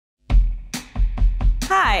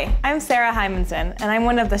Hi, I'm Sarah Hymanson, and I'm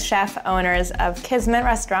one of the chef owners of Kismet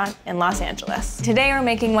restaurant in Los Angeles. Today we're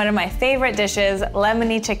making one of my favorite dishes,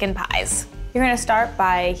 lemony chicken pies. You're gonna start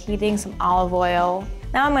by heating some olive oil.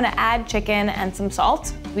 Now I'm gonna add chicken and some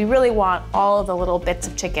salt. We really want all of the little bits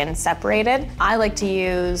of chicken separated. I like to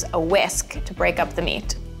use a whisk to break up the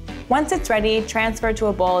meat. Once it's ready, transfer to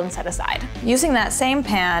a bowl and set aside. Using that same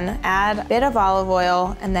pan, add a bit of olive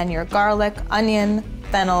oil and then your garlic, onion,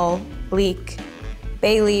 fennel, leek,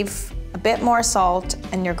 bay leaf, a bit more salt,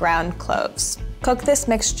 and your ground cloves. Cook this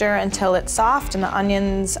mixture until it's soft and the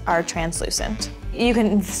onions are translucent. You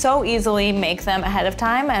can so easily make them ahead of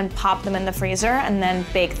time and pop them in the freezer and then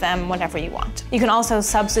bake them whenever you want. You can also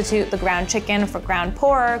substitute the ground chicken for ground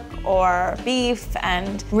pork or beef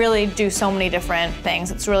and really do so many different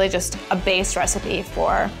things. It's really just a base recipe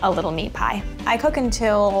for a little meat pie. I cook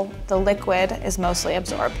until the liquid is mostly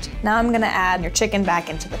absorbed. Now I'm gonna add your chicken back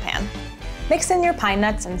into the pan. Mix in your pine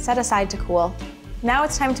nuts and set aside to cool. Now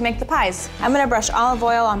it's time to make the pies. I'm gonna brush olive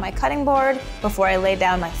oil on my cutting board before I lay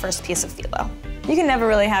down my first piece of phyllo. You can never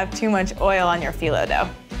really have too much oil on your phyllo dough.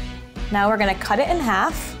 Now we're gonna cut it in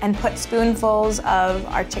half and put spoonfuls of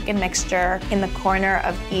our chicken mixture in the corner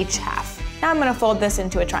of each half. Now I'm gonna fold this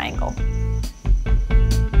into a triangle.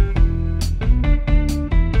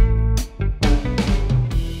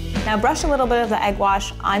 Now brush a little bit of the egg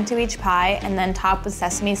wash onto each pie and then top with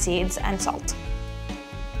sesame seeds and salt.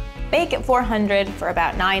 Bake at 400 for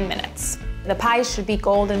about 9 minutes. The pies should be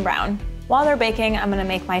golden brown. While they're baking, I'm gonna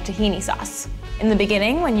make my tahini sauce. In the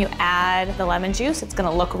beginning, when you add the lemon juice, it's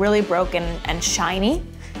gonna look really broken and shiny.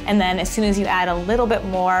 And then as soon as you add a little bit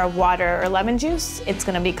more water or lemon juice, it's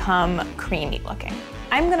gonna become creamy looking.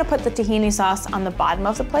 I'm gonna put the tahini sauce on the bottom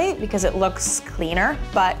of the plate because it looks cleaner,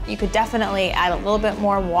 but you could definitely add a little bit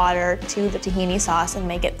more water to the tahini sauce and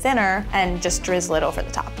make it thinner and just drizzle it over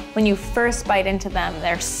the top. When you first bite into them,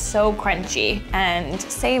 they're so crunchy and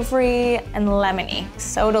savory and lemony.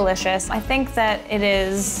 So delicious. I think that it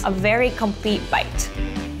is a very complete bite.